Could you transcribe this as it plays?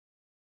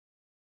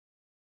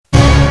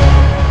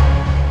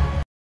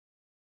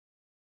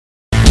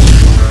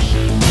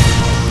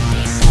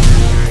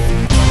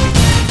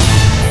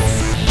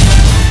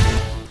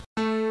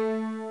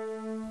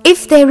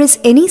there is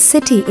any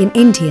city in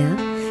India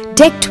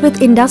decked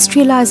with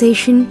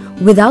industrialization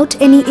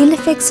without any ill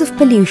effects of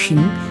pollution,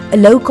 a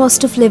low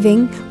cost of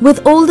living,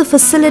 with all the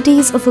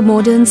facilities of a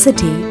modern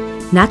city,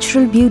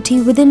 natural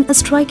beauty within a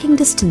striking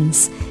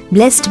distance,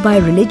 blessed by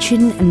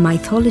religion and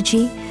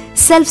mythology,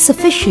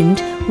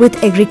 self-sufficient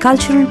with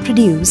agricultural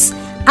produce,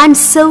 and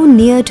so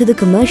near to the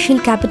commercial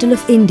capital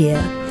of India,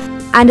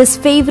 and is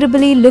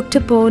favorably looked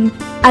upon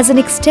as an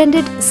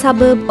extended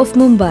suburb of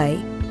Mumbai,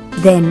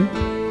 then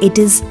it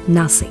is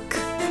Nashik,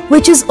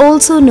 which is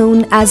also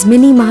known as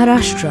Mini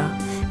Maharashtra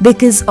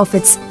because of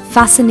its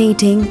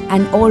fascinating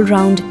and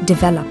all-round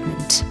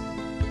development.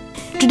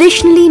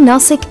 Traditionally,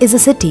 Nashik is a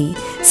city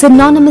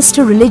synonymous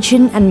to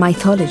religion and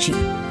mythology.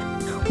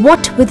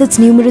 What with its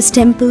numerous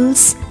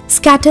temples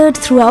scattered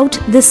throughout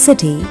this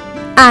city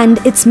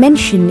and its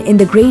mention in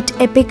the great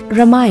epic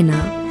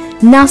Ramayana,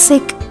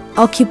 Nashik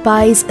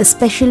occupies a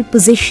special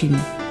position.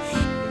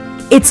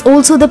 It's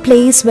also the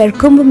place where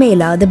Kumbh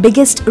Mela, the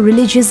biggest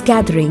religious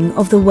gathering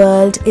of the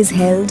world, is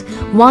held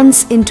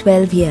once in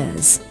 12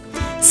 years.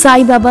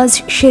 Sai Baba's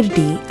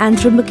Shirdi and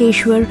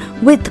Trimbakeshwar,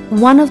 with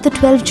one of the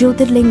 12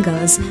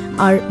 Jyotirlingas,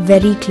 are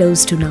very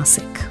close to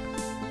Nashik.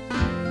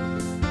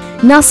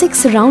 Nashik,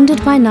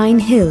 surrounded by 9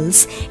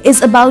 hills,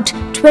 is about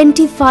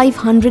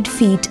 2,500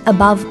 feet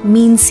above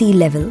mean sea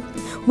level,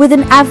 with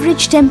an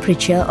average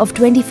temperature of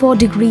 24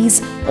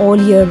 degrees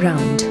all year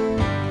round.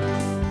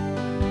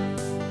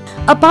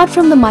 Apart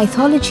from the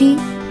mythology,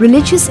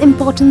 religious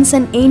importance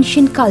and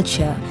ancient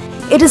culture,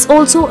 it is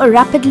also a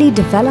rapidly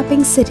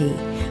developing city,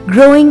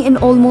 growing in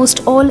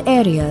almost all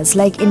areas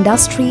like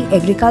industry,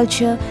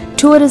 agriculture,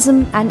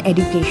 tourism and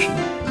education.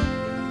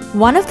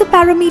 One of the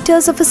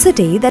parameters of a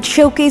city that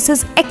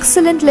showcases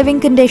excellent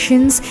living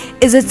conditions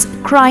is its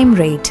crime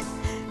rate.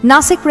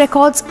 Nashik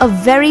records a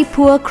very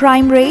poor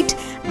crime rate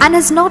and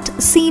has not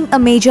seen a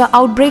major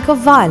outbreak of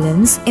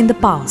violence in the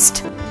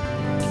past.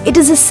 It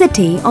is a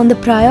city on the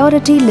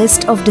priority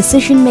list of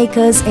decision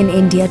makers in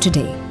India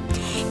today.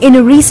 In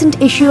a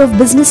recent issue of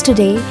Business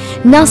Today,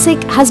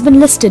 Nashik has been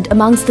listed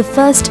amongst the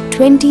first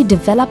 20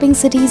 developing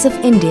cities of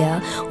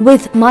India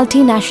with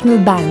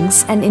multinational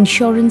banks and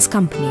insurance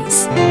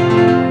companies.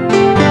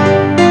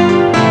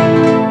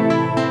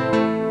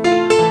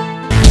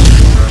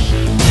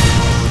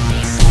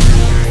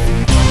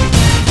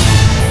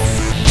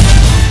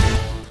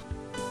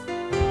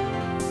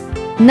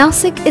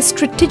 Nashik is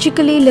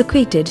strategically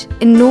located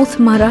in North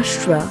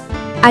Maharashtra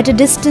at a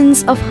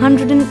distance of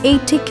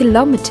 180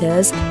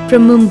 kilometers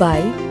from Mumbai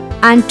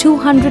and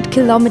 200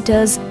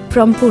 kilometers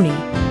from Pune.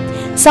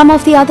 Some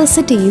of the other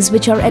cities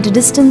which are at a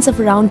distance of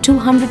around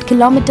 200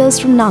 kilometers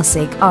from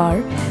Nashik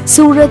are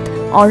Surat,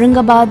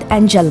 Aurangabad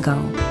and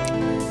Jalgaon.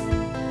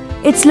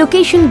 Its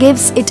location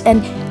gives it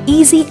an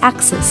easy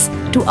access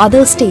to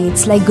other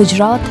states like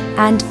Gujarat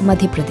and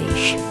Madhya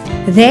Pradesh.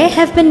 There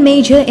have been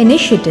major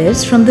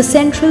initiatives from the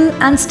central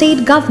and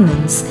state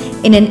governments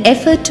in an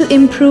effort to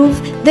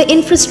improve the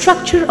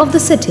infrastructure of the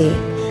city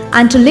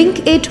and to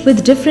link it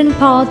with different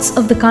parts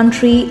of the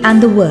country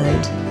and the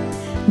world.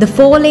 The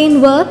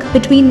 4-lane work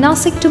between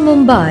Nashik to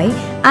Mumbai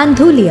and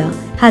Dhulia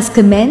has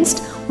commenced,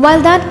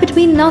 while that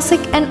between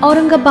Nashik and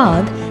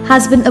Aurangabad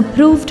has been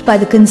approved by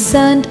the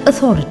concerned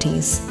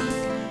authorities.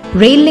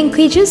 Rail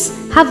linkages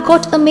have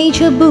got a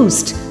major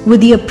boost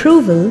with the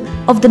approval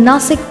of the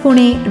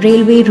Nashik-Pune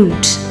railway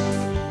route.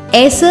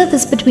 Air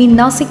service between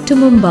Nashik to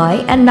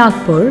Mumbai and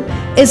Nagpur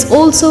is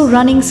also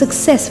running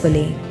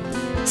successfully.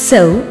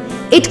 So,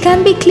 it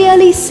can be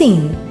clearly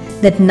seen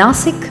that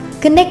Nashik,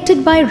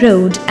 connected by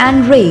road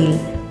and rail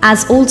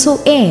as also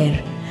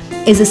air,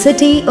 is a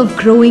city of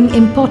growing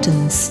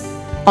importance,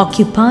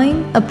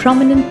 occupying a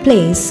prominent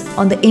place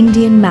on the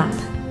Indian map.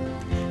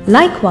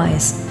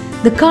 Likewise,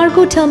 the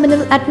cargo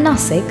terminal at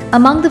Nashik,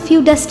 among the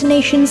few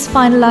destinations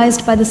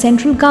finalized by the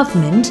central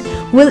government,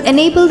 will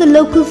enable the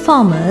local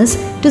farmers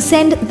to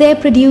send their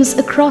produce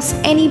across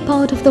any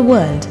part of the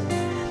world.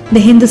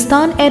 The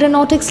Hindustan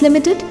Aeronautics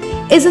Limited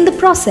is in the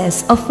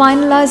process of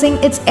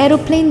finalizing its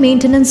aeroplane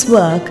maintenance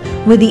work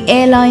with the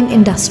airline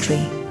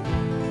industry.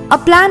 A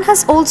plan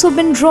has also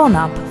been drawn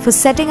up for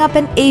setting up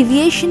an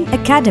aviation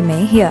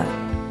academy here.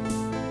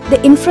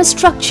 The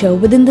infrastructure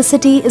within the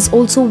city is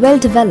also well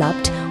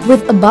developed,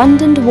 with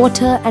abundant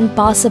water and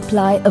power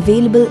supply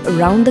available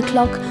around the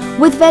clock,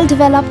 with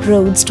well-developed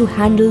roads to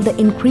handle the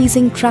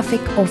increasing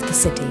traffic of the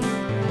city.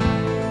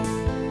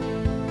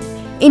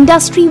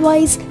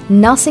 Industry-wise,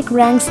 Nashik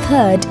ranks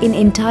 3rd in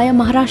entire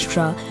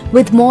Maharashtra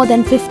with more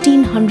than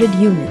 1,500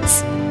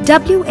 units.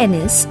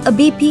 WNS, a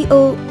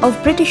BPO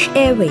of British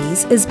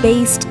Airways, is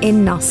based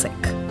in Nashik.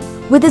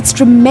 With its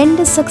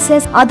tremendous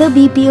success, other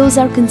BPOs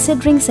are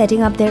considering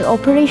setting up their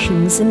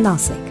operations in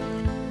Nashik.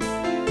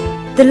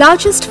 The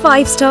largest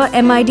 5-star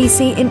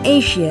MIDC in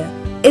Asia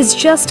is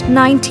just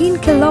 19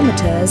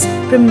 kilometers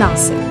from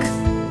Nashik.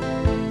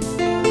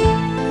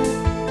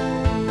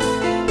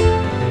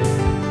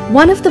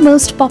 One of the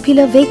most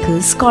popular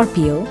vehicles,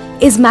 Scorpio,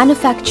 is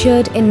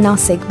manufactured in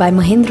Nashik by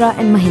Mahindra &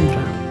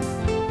 Mahindra.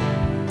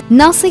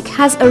 Nashik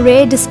has a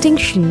rare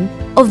distinction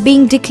of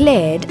being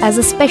declared as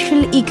a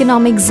special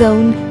economic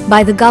zone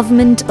by the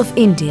Government of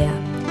India.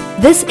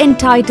 This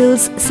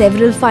entitles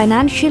several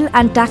financial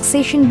and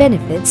taxation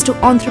benefits to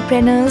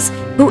entrepreneurs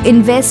who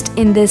invest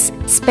in this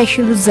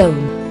special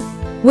zone.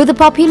 With a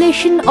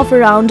population of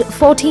around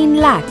 14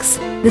 lakhs,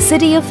 the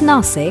city of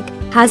Nashik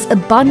has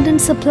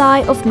abundant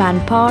supply of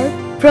manpower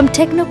from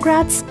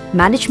technocrats,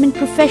 management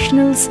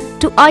professionals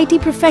to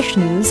IT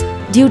professionals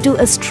due to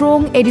a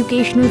strong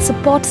educational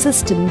support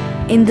system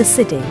in the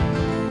city.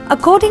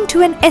 According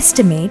to an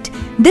estimate,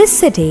 this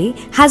city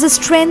has a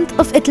strength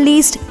of at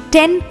least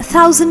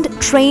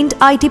 10,000 trained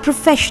IT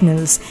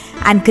professionals,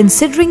 and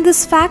considering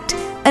this fact,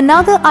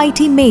 another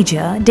IT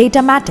major,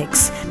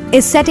 Datamatics,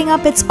 is setting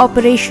up its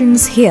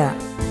operations here.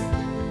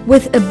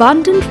 With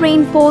abundant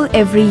rainfall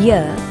every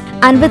year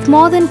and with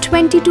more than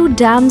 22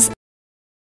 dams